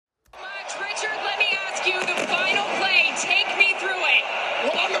you the final play. Take me through it.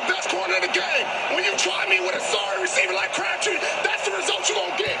 Well, I'm the best corner in the game. When you try me with a sorry receiver like Crabtree, that's the result you're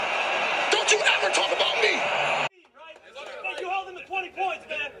going to get. Don't you ever talk about me. You held him to 20 points,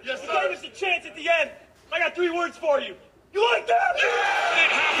 man. Yes, sir. You gave us a chance at the end. I got 3 words for you. You like that? Yeah!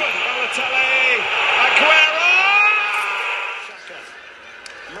 It happened. Balotelli. Aguero! Shotgun.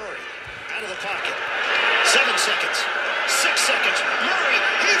 Murray out of the pocket. 7 seconds. 6 seconds. Murray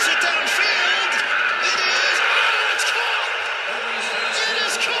heaves it downfield. It is. Oh, it's caught. It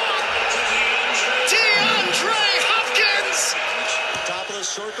is caught. DeAndre Hopkins. Top of the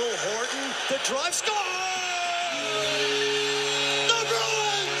circle. Horton. The drive score. The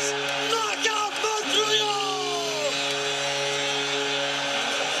Bruins knock out Montreal.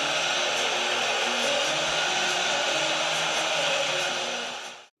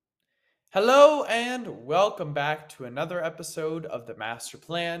 Hello and welcome back to another episode of The Master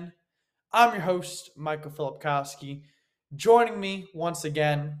Plan. I'm your host, Michael Filipkowski. Joining me once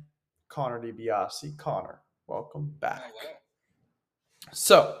again, Connor DiBiasi. Connor, welcome back. Hello.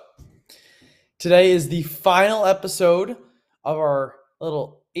 So, today is the final episode of our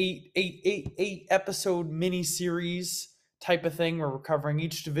little eight episode mini series type of thing where we're covering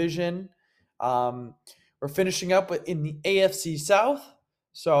each division. We're finishing up in the AFC South.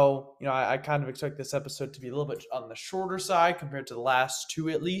 So, I kind of expect this episode to be a little bit on the shorter side compared to the last two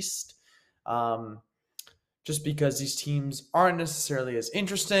at least. Just because these teams aren't necessarily as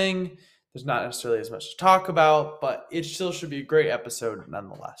interesting. There's not necessarily as much to talk about, but it still should be a great episode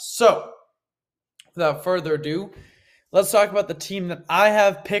nonetheless. So, without further ado, let's talk about the team that I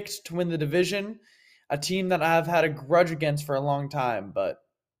have picked to win the division. A team that I have had a grudge against for a long time, but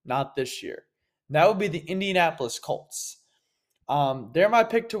not this year. That would be the Indianapolis Colts. They're my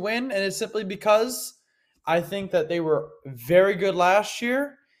pick to win, and it's simply because I think that they were very good last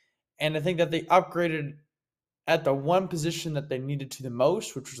year, and I think that they upgraded at the one position that they needed to the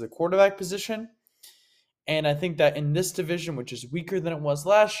most, which was the quarterback position. And I think that in this division, which is weaker than it was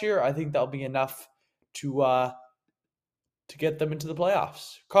last year, I think that'll be enough to get them into the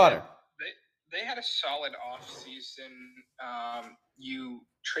playoffs. Connor. They had a solid offseason. You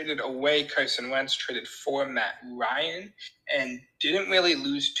traded away Carson Wentz, traded for Matt Ryan, and didn't really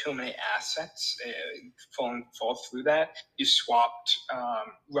lose too many assets fall through that. You swapped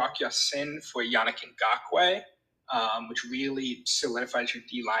Rock Ya-Sin for Yannick Ngakoue, which really solidified your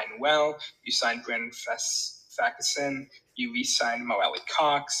D-line well. You signed Brandon Facyson. You re-signed Mo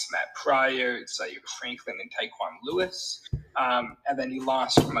Cox, Matt Pryor, Zaire Franklin, and Tyquan Lewis. And then you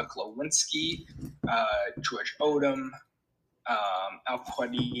lost Mike Lewinsky, George Odom,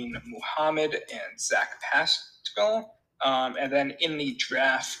 Al-Quadin Muhammad, and Zach Pascal. And then in the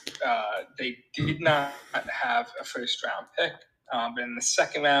draft, they did not have a first-round pick. But in the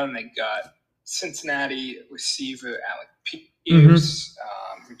second round, they got Cincinnati receiver Alec Pierce,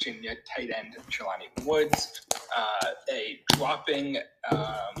 Virginia tight end Jelani Woods, a dropping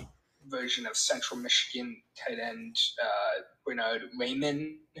version of Central Michigan tight end Bernard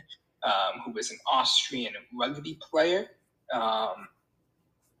Raymond, who was an Austrian rugby player.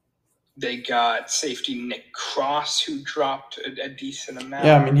 They got safety Nick Cross, who dropped a decent amount.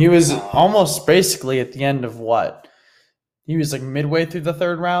 Yeah, I mean, he was almost basically at the end of what? He was like midway through the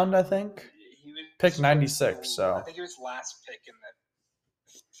third round, I think. He was pick 96, so. I think he was last pick in the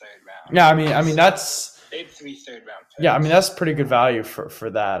third round. Yeah, I mean that's. They had 3 third-round picks. Yeah, I mean that's pretty good value for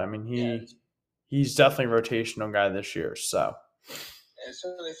that. I mean he's definitely a rotational guy this year. So. Yeah,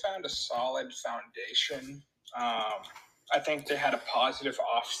 so they found a solid foundation. I think they had a positive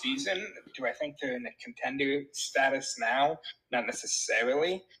offseason. Do I think they're in a contender status now? Not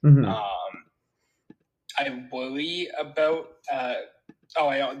necessarily. Mm-hmm. I worry about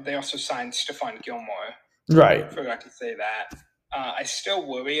they also signed Stephon Gilmore. Right. I forgot to say that. I still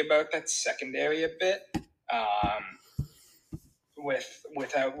worry about that secondary a bit.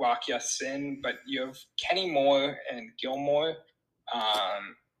 Without Rock Ya-Sin, but you have Kenny Moore and Gilmore.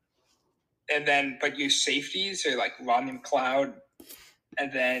 But your safeties are like Rodney McLeod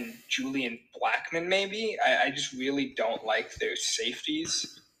and then Julian Blackmon, maybe. I just really don't like their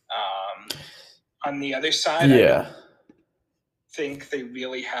safeties. On the other side, I don't think they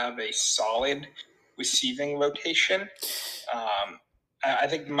really have a solid receiving rotation. I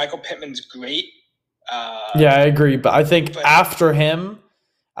think Michael Pittman's great. Yeah, I agree. But I think after him,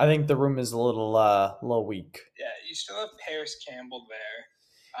 I think the room is a little weak. Yeah, you still have Paris Campbell there.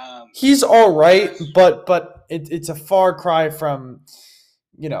 He's all right, but it's a far cry from,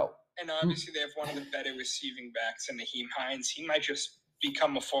 And obviously they have one of the better receiving backs in Naheem Hines. He might just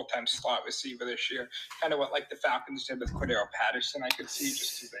become a full-time slot receiver this year. Kind of what like the Falcons did with Cordero Patterson, I could see,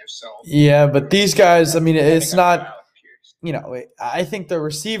 just because they're so. Yeah, but these guys, I mean, it's not. Alec Pierce. You know, I think the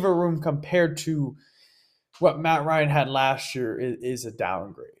receiver room compared to what Matt Ryan had last year is a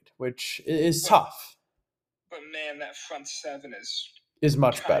downgrade, which is tough. But man, that front seven is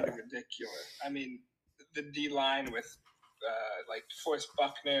much better. Ridiculous. I mean, the D line with like Forrest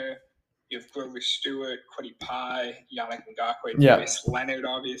Buckner, you have Grover Stewart, Quiddy Pye, Yannick Ngakoue, Darius Leonard,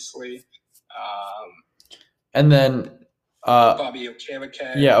 obviously, and then Bobby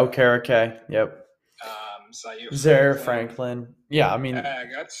Okereke. Yeah, Okereke. Yep. Zaire Franklin. Yeah, I mean,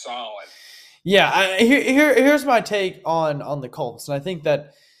 that's solid. Yeah, here's my take on the Colts, and I think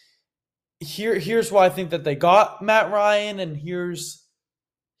that here's why I think that they got Matt Ryan, and here's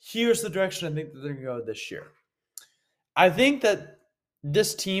the direction I think that they're going to go this year. I think that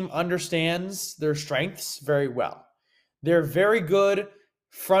this team understands their strengths very well. They're very good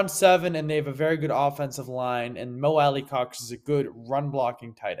front seven, and they have a very good offensive line, and Mo Alley-Cox is a good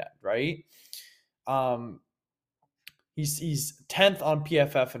run-blocking tight end, right? He's 10th on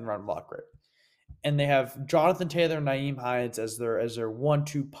PFF in run block rate. And they have Jonathan Taylor and Nyheim Hines as their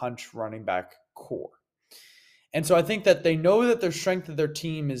 1-2 punch running back core. And so I think that they know that their strength of their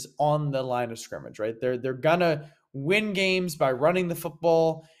team is on the line of scrimmage, right? They're gonna win games by running the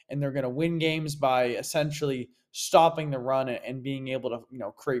football, and they're gonna win games by essentially stopping the run and being able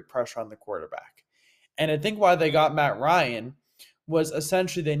to, create pressure on the quarterback. And I think why they got Matt Ryan was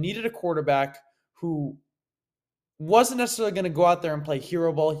essentially they needed a quarterback who wasn't necessarily going to go out there and play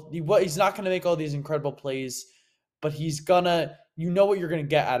hero ball. He's not going to make all these incredible plays, but he's going to, what you're going to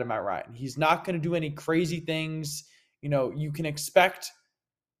get out of Matt Ryan. He's not going to do any crazy things. You can expect,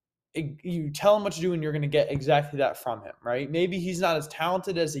 you tell him what to do and you're going to get exactly that from him, right? Maybe he's not as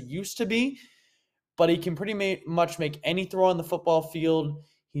talented as he used to be, but he can pretty much make any throw on the football field.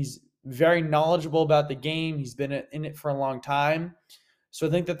 He's very knowledgeable about the game. He's been in it for a long time. So I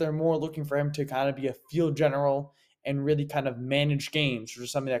think that they're more looking for him to kind of be a field general and really kind of manage games, which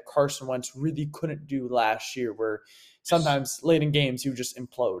is something that Carson Wentz really couldn't do last year, where sometimes late in games he would just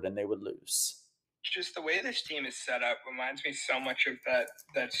implode and they would lose. Just the way this team is set up reminds me so much of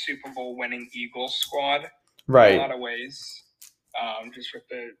that Super Bowl winning Eagles squad. Right. In a lot of ways. Just with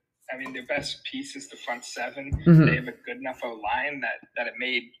their best piece is the front seven. Mm-hmm. They have a good enough line that it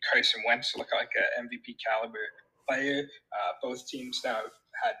made Carson Wentz look like an MVP caliber player. Both teams now have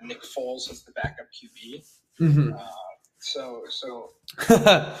had Nick Foles as the backup QB. Mm-hmm. So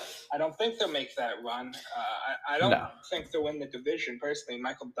I don't think they'll make that run. I don't think they'll win the division personally.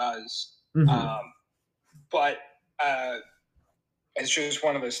 Michael does, Mm-hmm. But it's just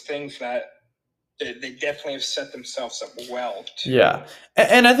one of those things that they definitely have set themselves up well.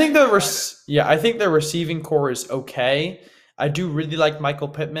 And I think I think their receiving core is okay. I do really like Michael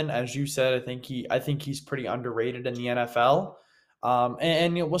Pittman, as you said. I think he's pretty underrated in the NFL.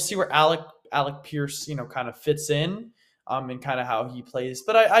 And we'll see where Alec Pierce, kind of fits in, and kind of how he plays.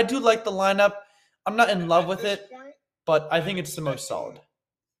 But I do like the lineup. I'm not in love with it, but I think it's the most solid.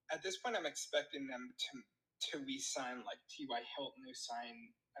 At this point, I'm expecting them to re-sign like T.Y. Hilton, who signed.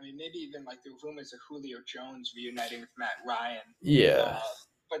 Maybe even like the rumors of Julio Jones reuniting with Matt Ryan. Yeah.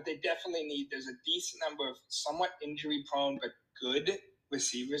 But they definitely there's a decent number of somewhat injury-prone but good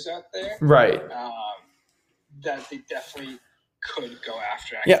receivers out there. Right. That they definitely could go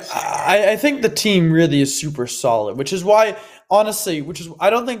after. I think the team really is super solid, which is why, honestly, I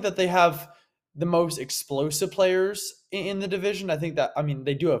don't think that they have the most explosive players in the division. I think that,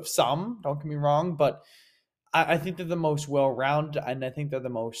 they do have some, don't get me wrong, but I think they're the most well-rounded, and I think they're the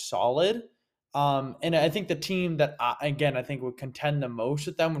most solid. And I think the team that, I think would contend the most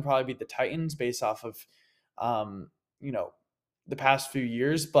with them would probably be the Titans based off of, the past few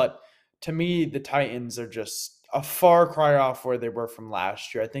years. But to me, the Titans are just a far cry off where they were from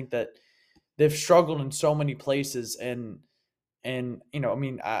last year. I think that they've struggled in so many places, do you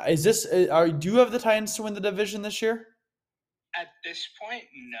have the Titans to win the division this year? At this point,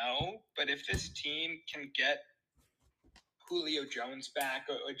 no. But if this team can get Julio Jones back,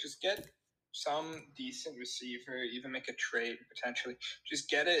 or just get some decent receiver, even make a trade potentially, just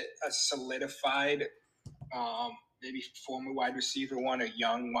get a solidified, maybe former wide receiver one or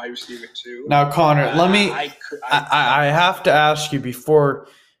young wide receiver two. Now, Connor, I have to ask you before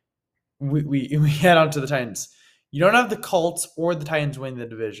we head on to the Titans. You don't have the Colts or the Titans winning the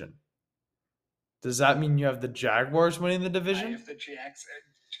division. Does that mean you have the Jaguars winning the division? I have the Jags.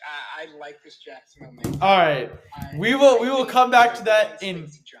 I like this Jacksonville name. All right, we will come back to that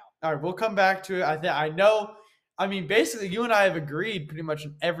All right, we'll come back to it. I know. Basically, you and I have agreed pretty much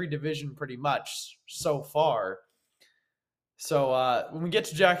in every division, pretty much so far. So when we get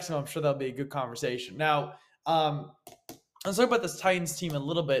to Jacksonville, I'm sure that'll be a good conversation. Now, let's talk about this Titans team a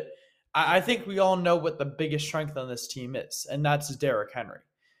little bit. I think we all know what the biggest strength on this team is, and that's Derrick Henry,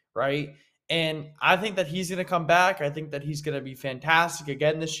 right? And I think that he's going to come back. I think that he's going to be fantastic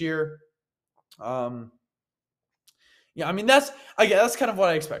again this year. Yeah, I mean that's kind of what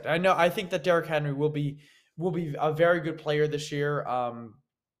I expect. I think that Derrick Henry will be a very good player this year.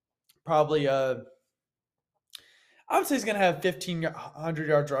 Probably I would say he's going to have 1,500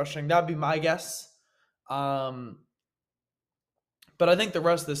 yards rushing. That'd be my guess. But I think the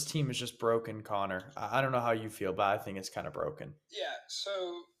rest of this team is just broken, Connor. I don't know how you feel, but I think it's kind of broken. Yeah, so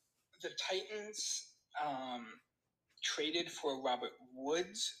the Titans traded for Robert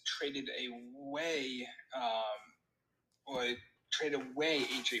Woods, traded away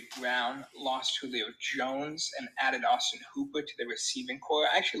A.J. Brown, lost Julio Jones, and added Austin Hooper to the receiving core.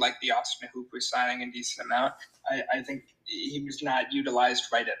 I actually like the Austin Hooper signing a decent amount. I think he was not utilized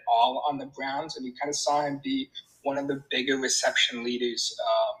right at all on the Browns, and you kind of saw him be one of the bigger reception leaders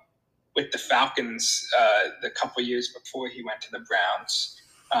with the Falcons the couple years before he went to the Browns.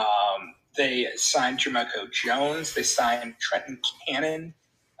 They signed Jermichael Jones. They signed Trenton Cannon.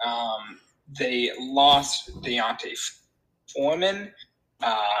 They lost Deontay Foreman,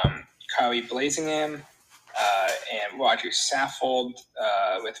 Kari Blazingham, and Roger Saffold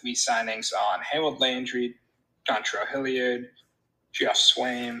with re-signings on Harold Landry, Dontrell Hilliard, Jeff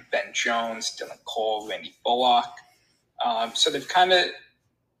Swain, Ben Jones, Dylan Cole, Randy Bullock. So they've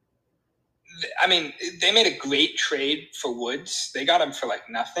they made a great trade for Woods. They got him for like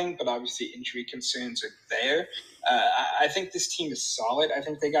nothing, but obviously injury concerns are there. I think this team is solid. I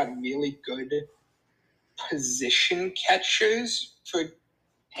think they got really good position catchers for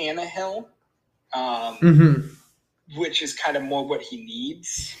Tannehill, which is kind of more what he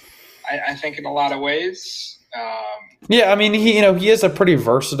needs, I think, in a lot of ways. Yeah, I mean, he is a pretty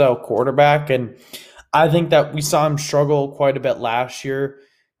versatile quarterback, and I think that we saw him struggle quite a bit last year.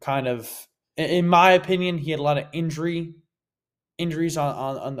 Kind of, in my opinion, he had a lot of injuries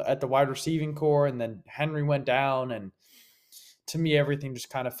at the wide receiving core, and then Henry went down, and to me, everything just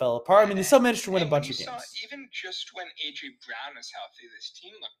kind of fell apart. I mean, they still managed to win a bunch of games. Even just when A.J. Brown was healthy, this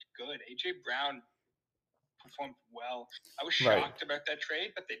team looked good. A.J. Brown performed well. I was shocked about that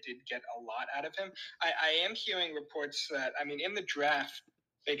trade, but they did get a lot out of him. I am hearing reports that, in the draft,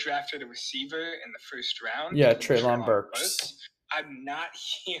 they drafted a receiver in the first round. Yeah, Treylon Burks. I'm not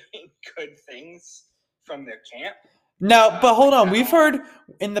hearing good things from their camp. Now, but hold on. We've heard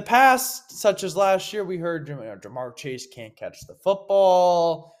in the past, such as last year, we heard Jamar Chase can't catch the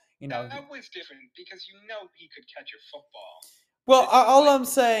football. That was different because he could catch a football. Well, all I'm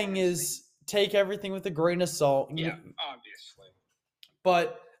saying is take everything with a grain of salt. Yeah, obviously.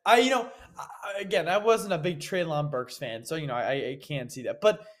 But I wasn't a big Treylon Burks fan, so I can't see that.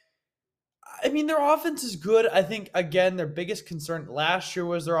 But their offense is good. I think again their biggest concern last year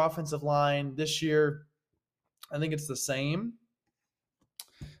was their offensive line. This year, I think it's the same.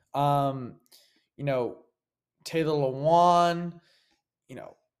 Taylor Lewan,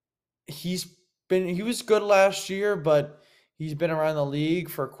 he was good last year, but he's been around the league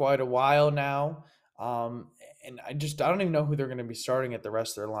for quite a while now. And I don't even know who they're going to be starting at the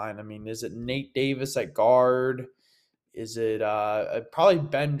rest of their line. Is it Nate Davis at guard? Is it probably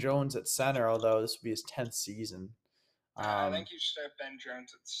Ben Jones at center, although this will be his 10th season? I think you start Ben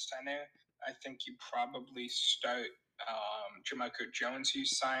Jones at center. I think you probably start Jermichael Jones, who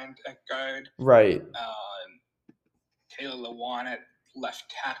signed at guard. Right. Taylor Lewan at left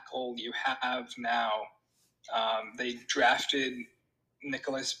tackle. You have now. They drafted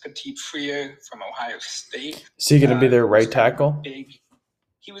Nicholas Petit-Frere from Ohio State. Is he going to be their right tackle? He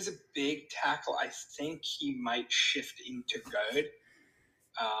was a big tackle. I think he might shift into guard.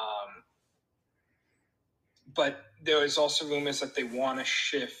 But there is also rumors that they want to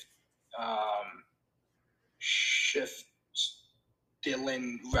shift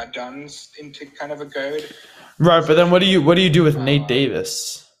Dylan Raduns into kind of a guard. Right, but then what do you do with Nate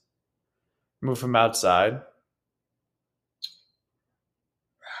Davis? Move him outside?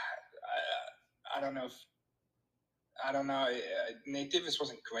 I don't know. Nate Davis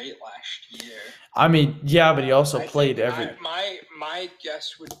wasn't great last year. Yeah, but he also played every. My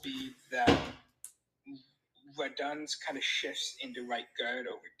guess would be that Raduns kind of shifts into right guard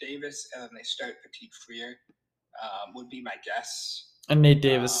over Davis, and then they start Petit-Frere. Would be my guess. And Nate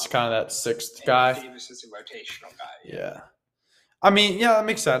Davis is kind of that sixth guy. Nate Davis is a rotational guy. Yeah. That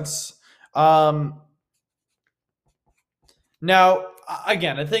makes sense. Now,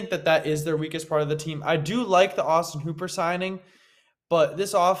 again, I think that is their weakest part of the team. I do like the Austin Hooper signing, but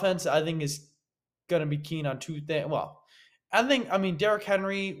this offense, I think, is going to be keen on two things. Well, I mean, Derrick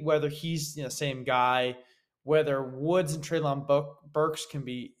Henry, whether he's the same guy, whether Woods and Treylon Burks can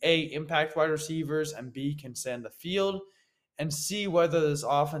be A, impact wide receivers, and B, can stand the field, and C, whether this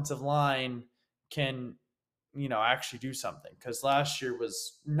offensive line can, actually do something. Because last year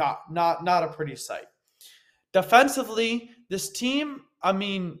was not a pretty sight. Defensively, this team, I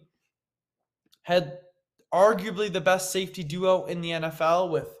mean, had arguably the best safety duo in the NFL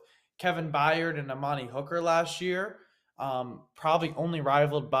with Kevin Byard and Amani Hooker last year. Probably only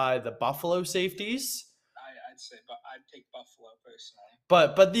rivaled by the Buffalo safeties. I'd say, but I'd take Buffalo personally.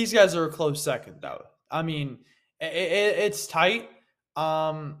 But these guys are a close second, though. I mean, it's tight.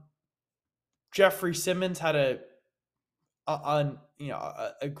 Jeffrey Simmons had a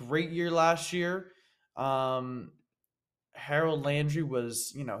great year last year. Harold Landry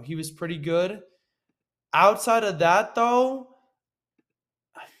was, he was pretty good. Outside of that, though,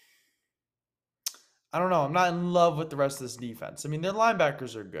 I don't know. I'm not in love with the rest of this defense. I mean, their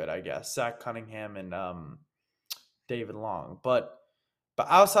linebackers are good, I guess. Zach Cunningham and David Long. But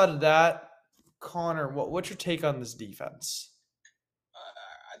outside of that, Connor, what's your take on this defense?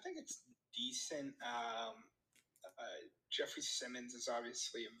 I think it's decent. Jeffrey Simmons is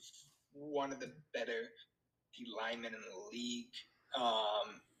obviously one of the better D linemen in the league.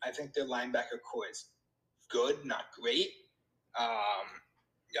 I think their linebacker core is good, not great.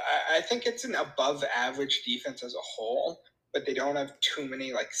 I think it's an above average defense as a whole, but they don't have too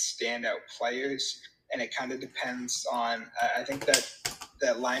many standout players, and it kind of depends on. I think that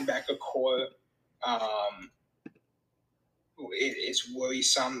linebacker core is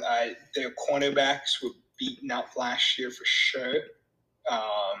worrisome. Their cornerbacks were beaten up last year for sure.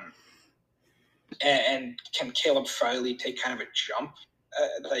 And can Caleb Farley take kind of a jump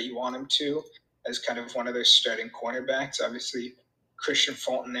that you want him to as kind of one of their starting cornerbacks? Obviously, Christian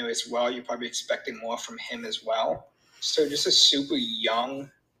Fulton there as well. You're probably expecting more from him as well. So just a super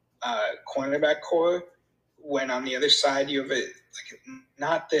young cornerback core. When on the other side you have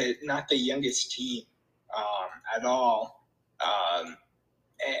not the youngest team at all,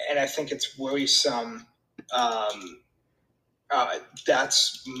 and I think it's worrisome.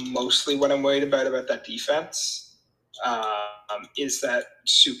 That's mostly what I'm worried about that defense. Is that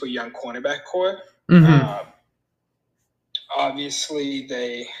super young cornerback core? Mm-hmm. Obviously,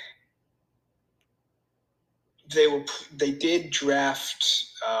 they did draft.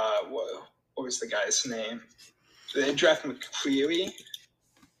 What was the guy's name? They drafted McCreary.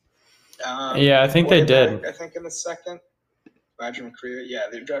 I think they did. I think in the second, Roger McCreary. Yeah,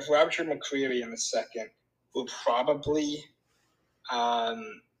 they drafted Roger McCreary in the second. Will probably. I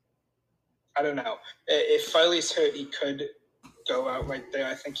don't know. If Farley's hurt, he could go out right there.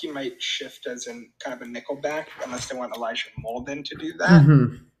 I think he might shift as in kind of a nickel back, unless they want Elijah Molden to do that,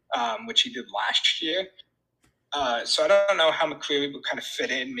 which he did last year. So I don't know how McCreary would kind of fit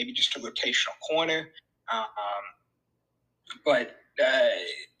in, maybe just a rotational corner. But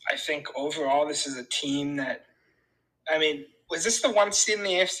I think overall this is a team that, I mean, was this the one seed in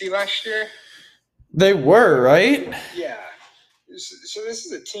the AFC last year? They were, right? Yeah. So this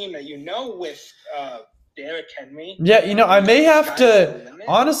is a team that with Derrick Henry. Yeah, I may have to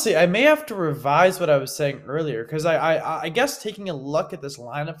honestly. I may have to revise what I was saying earlier because I guess taking a look at this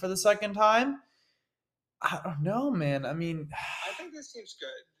lineup for the second time, I don't know, man. I mean, I think this team's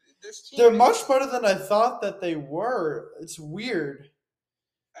good. This team they're much better than I thought that they were. It's weird.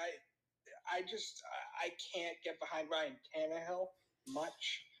 I can't get behind Ryan Tannehill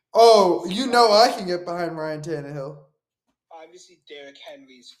much. Oh, I can get behind Ryan Tannehill. Obviously, Derrick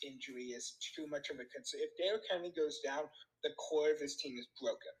Henry's injury is too much of a concern. If Derrick Henry goes down, the core of his team is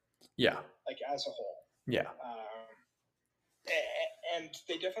broken. Yeah. As a whole. Yeah. And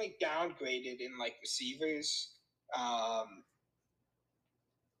they definitely downgraded in receivers.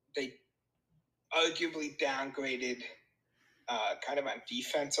 They arguably downgraded kind of on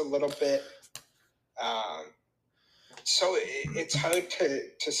defense a little bit. So it's hard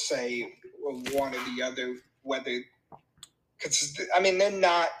to say one or the other whether. Because, they're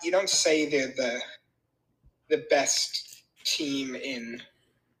not – you don't say they're the best team in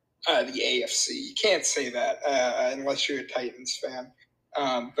the AFC. You can't say that unless you're a Titans fan.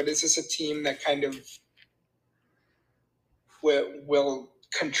 But is this a team that kind of will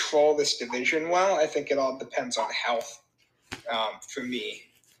control this division well? I think it all depends on health for me.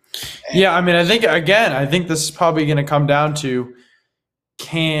 And I think this is probably going to come down to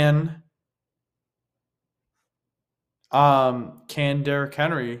can Derrick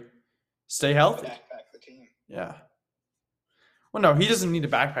Henry stay healthy? Backpack the team. Yeah. Well, no, he doesn't need to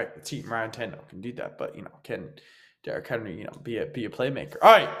backpack the team. Ryan Tannehill can do that, but can Derrick Henry, be a playmaker?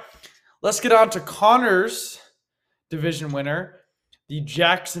 All right, let's get on to Connor's division winner, the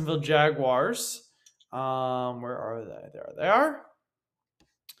Jacksonville Jaguars. Where are they? There they are.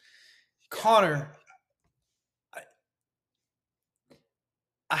 Connor,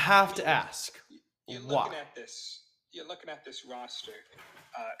 I have to ask, You're why? looking at this roster.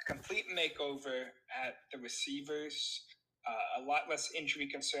 Complete makeover at the receivers. A lot less injury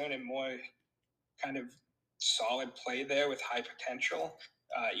concern and more kind of solid play there with high potential.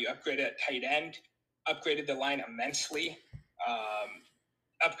 You upgraded at tight end, upgraded the line immensely,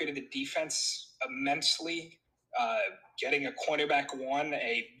 upgraded the defense immensely, getting a cornerback one,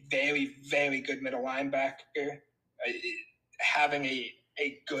 a very, very good middle linebacker, having a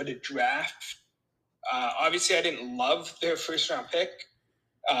good draft. Obviously, I didn't love their first-round pick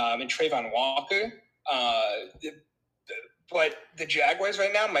in Trayvon Walker. But the Jaguars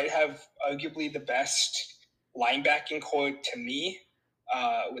right now might have arguably the best linebacking core to me,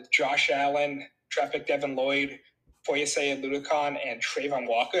 with Josh Allen, draft pick Devin Lloyd, Foyesay Ludicon, and Trayvon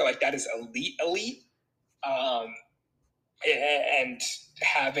Walker. Like, that is elite. And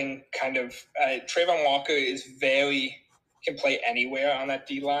having kind of Trayvon Walker can play anywhere on that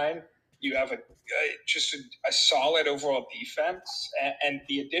D-line. You have just a solid overall defense, and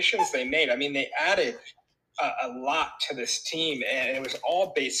the additions they made. I mean, they added a lot to this team, and it was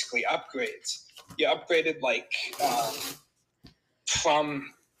all basically upgrades. You upgraded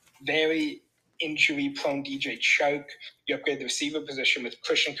from very injury-prone DJ Chark. You upgraded the receiver position with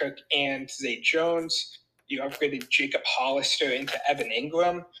Christian Kirk and Zay Jones. You upgraded Jacob Hollister into Evan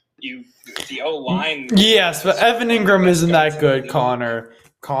Ingram. The O-line. Yes, but Evan Ingram isn't that good, Connor.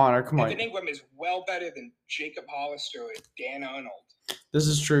 Connor, come on. Evan Ingram is well better than Jacob Hollister or Dan Arnold. This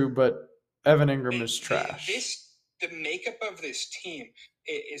is true, but Evan Ingram is trash. The makeup of this team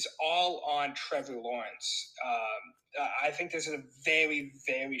is all on Trevor Lawrence. I think this is a very,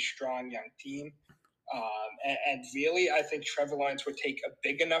 very strong young team. And really, I think Trevor Lawrence would take a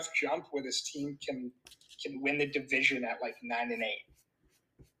big enough jump where this team can win the division at 9-8.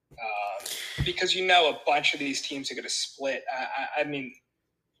 Because a bunch of these teams are going to split. I mean,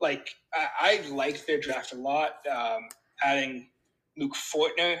 I like their draft a lot. Adding Luke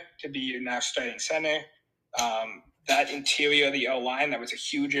Fortner to be your now starting center. That interior of the O-line, that was a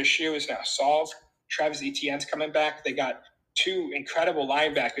huge issue, is now solved. Travis Etienne's coming back. They got two incredible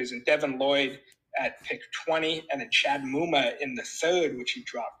linebackers in Devin Lloyd at pick 20 and then Chad Muma in the third, which he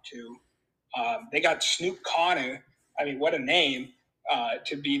dropped to. They got Snoop Connor. I mean, what a name,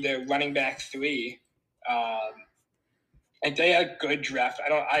 to be their running back 3. And they had a good draft.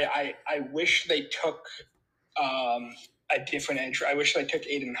 I wish they took a different entry. I wish they took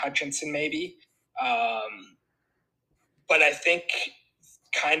Aiden Hutchinson maybe. But I think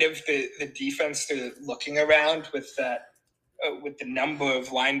kind of the defense they're looking around with that, with the number of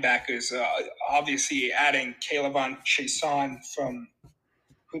linebackers, obviously adding Calebon Chason from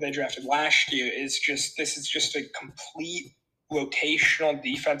who they drafted last year this is just a complete rotational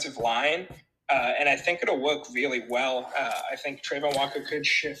defensive line. And I think it'll work really well. I think Trayvon Walker could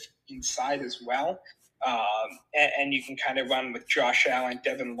shift inside as well. And you can kind of run with Josh Allen,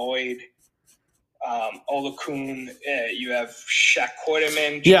 Devin Lloyd, Olakun. You have Shaq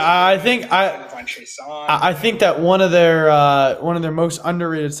Quarterman. Yeah, I think that one of their most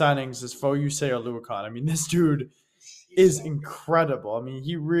underrated signings is Foyesay Oluokun. I mean, this dude is incredible. I mean,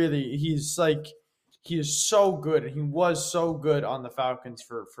 he is so good, and he was so good on the Falcons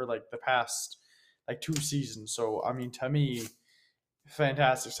for the past 2 seasons. So I mean, to me,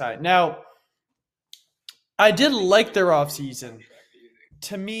 fantastic sign. Now, I did like their offseason.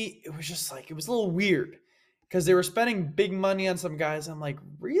 To me, it was just it was a little weird because they were spending big money on some guys. I'm like,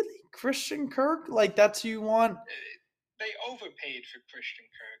 really? Christian Kirk? That's who you want? They overpaid for Christian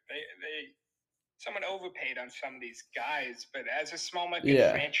Kirk. Someone overpaid on some of these guys, but as a small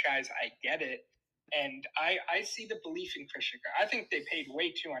market franchise, I get it. And I see the belief in Christian Kirk. I think they paid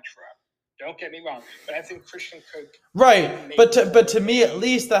way too much for him. Don't get me wrong, but I think Christian Kirk. Right, but to me, at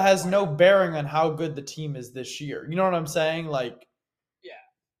least, that has no bearing on how good the team is this year. You know what I'm saying?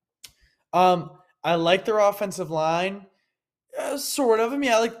 I like their offensive line, sort of. I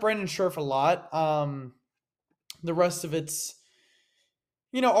mean, I like Brandon Scherf a lot. The rest of it's,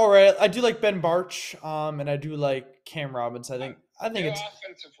 all right. I do like Ben Barch, and I do like Cam Robbins. I think their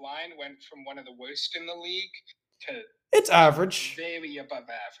offensive line went from one of the worst in the league to it's average, very above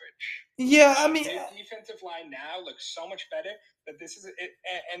average. Yeah, I mean, their defensive line now looks so much better. But this is it.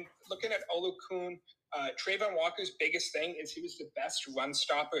 And looking at Olakun, Trayvon Walker's biggest thing is he was the best run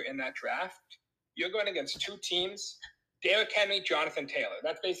stopper in that draft. You're going against 2 teams: Derrick Henry, Jonathan Taylor.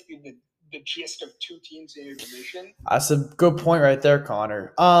 That's basically the gist of 2 teams in your division. That's a good point right there,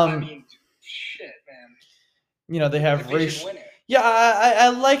 Connor. I mean, shit, man. they have Division winner. Yeah, I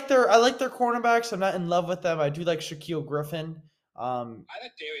like their cornerbacks. I'm not in love with them. I do like Shaquille Griffin. I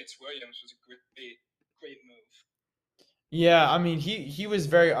thought Darius Williams was a great move. Yeah, I mean he was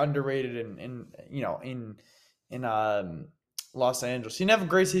very underrated in Los Angeles. He didn't have a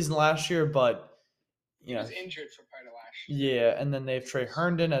great season last year, but He was injured for part of last year. Yeah, and then they have Trey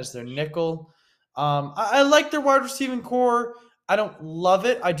Herndon as their nickel. I like their wide receiving core. I don't love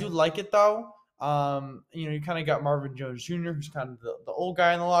it. I do like it though. You kind of got Marvin Jones Jr., who's kind of the old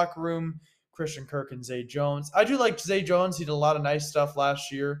guy in the locker room. Christian Kirk and Zay Jones. I do like Zay Jones. He did a lot of nice stuff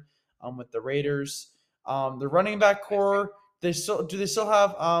last year with the Raiders. The running back core, they still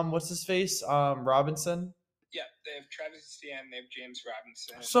have what's his face? Robinson. Yeah, they have Travis Etienne, they have James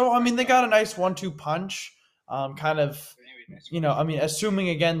Robinson. So I mean they got a nice 1-2 punch. Assuming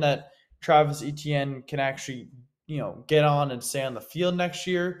again that Travis Etienne can actually, get on and stay on the field next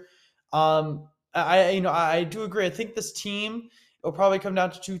year. I do agree. I think this team will probably come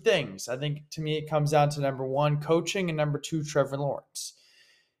down to two things. I think to me it comes down to number one, coaching, and number two, Trevor Lawrence.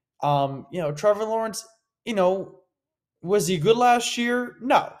 Trevor Lawrence, was he good last year?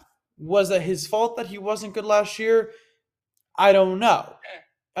 No. Was it his fault that he wasn't good last year? I don't know.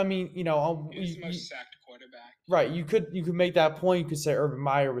 I mean, he was the most sacked quarterback. Right. You could make that point. You could say Urban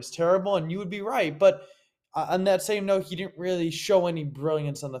Meyer was terrible, and you would be right. But on that same note, he didn't really show any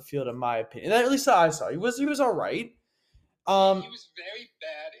brilliance on the field, in my opinion. At least I saw. He was all right. He was very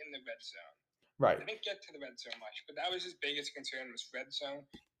bad in the red zone. Right. I didn't get to the red zone much, but that was his biggest concern was red zone.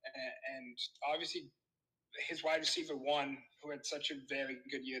 And obviously his wide receiver one, who had such a very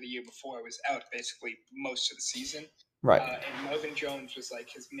good year the year before, was out basically most of the season. Right. And Marvin Jones was like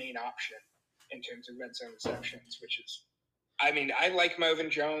his main option in terms of red zone receptions, which is, I mean, I like Marvin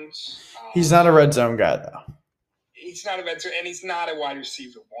Jones. He's not a red zone guy, though. He's not a red zone, and he's not a wide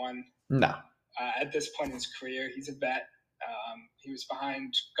receiver one. No. At this point in his career, he's a vet. He was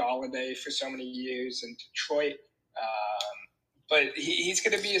behind Galladay for so many years in Detroit. But he's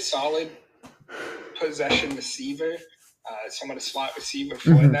going to be a solid possession receiver, somewhat a slot receiver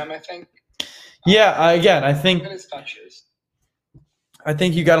for them, I think. Yeah, again, I think his touches. I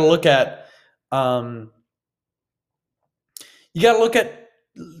think you got to look at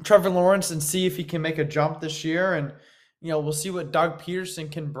Trevor Lawrence and see if he can make a jump this year, and we'll see what Doug Peterson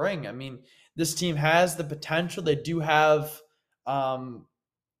can bring. I mean, this team has the potential. They do have the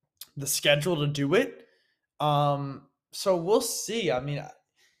schedule to do it. So we'll see. I mean,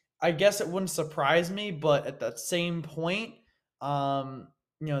 I guess it wouldn't surprise me, but at that same point,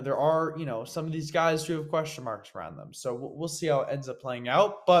 there are, some of these guys who have question marks around them. So we'll see how it ends up playing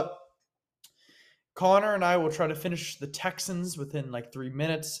out. But Connor and I will try to finish the Texans within like 3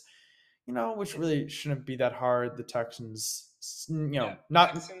 minutes, which really shouldn't be that hard. The Texans,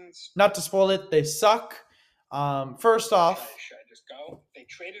 not to spoil it, they suck. First off, should I just go? They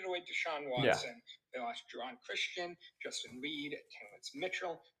traded away Deshaun Watson. Yeah. They lost Jerron Christian, Justin Reed, Terrence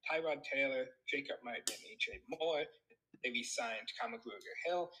Mitchell, Tyrod Taylor, Jacob Martin, and A.J. Moore. They re-signed Kamagruger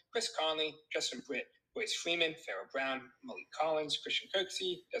Hill, Chris Conley, Justin Britt, Royce Freeman, Farrell Brown, Malik Collins, Christian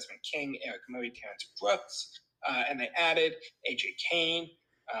Kirksey, Desmond King, Eric Murray, Terrence Brooks. And they added A.J. Kane,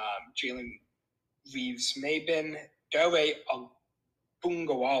 Jalen Reeves-Maybin, Dare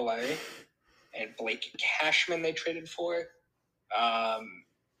Bungawale, and Blake Cashman they traded for.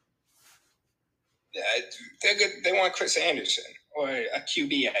 They're good. They want Chris Anderson or a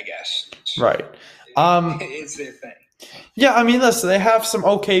QB, I guess. Right. It's their thing. Yeah, I mean, listen, they have some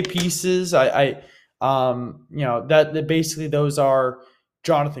okay pieces. That basically those are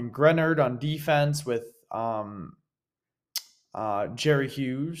Jonathan Grenard on defense with Jerry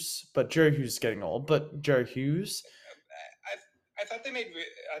Hughes, but Jerry Hughes is getting old. But Jerry Hughes. I thought they made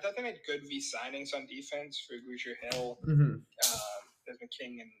good re-signings on defense for Grugier Hill, Desmond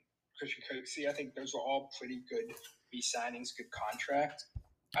King, and Christian Kirksey. I think those were all pretty good re-signings, good contract.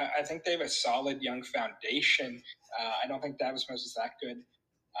 I think they have a solid young foundation. I don't think Davis Mills is that good.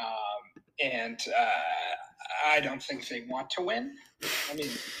 And I don't think they want to win. I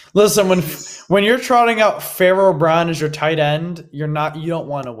mean, listen, when you're trotting out Pharaoh Brown as your tight end, you don't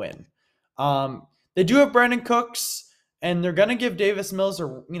want to win. They do have Brandon Cooks, and they're going to give Davis Mills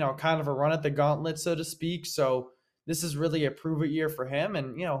kind of a run at the gauntlet, so to speak. So this is really a prove it year for him.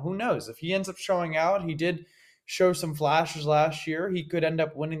 And, who knows if he ends up showing out. He did show some flashes last year. He could end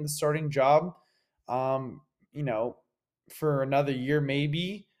up winning the starting job, for another year,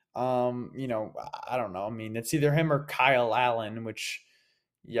 maybe. I don't know. I mean, it's either him or Kyle Allen, which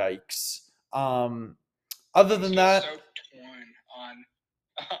yikes. Other than that, so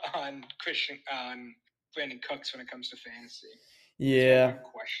torn on Brandon Cooks when it comes to fantasy. Yeah.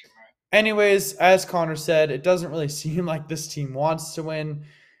 Question mark. Anyways, as Connor said, it doesn't really seem like this team wants to win.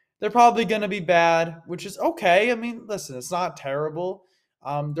 They're probably going to be bad, which is okay. I mean, listen, it's not terrible.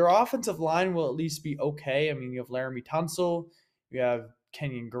 Their offensive line will at least be okay. I mean, you have Laramie Tunsil, you have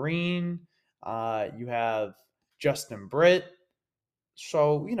Kenyon Green, you have Justin Britt.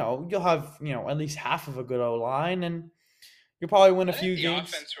 So, you'll have, at least half of a good O-line, and you'll probably win a few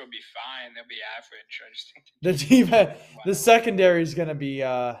games. The offense will be fine. They'll be average. I just think The secondary is going to be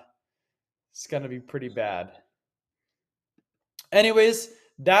it's going to be pretty bad. Anyways,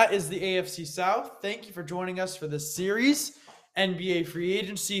 that is the AFC South. Thank you for joining us for this series. NBA free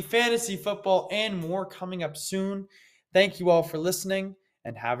agency, fantasy football, and more coming up soon. Thank you all for listening,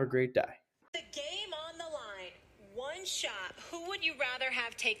 and have a great day. The game on the line. One shot. Who would you rather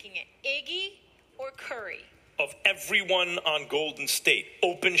have taking it, Iggy or Curry? Of everyone on Golden State,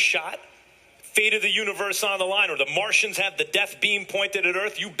 open shot, fate of the universe on the line, or the Martians have the death beam pointed at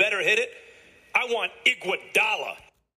Earth, you better hit it. I want Iguodala.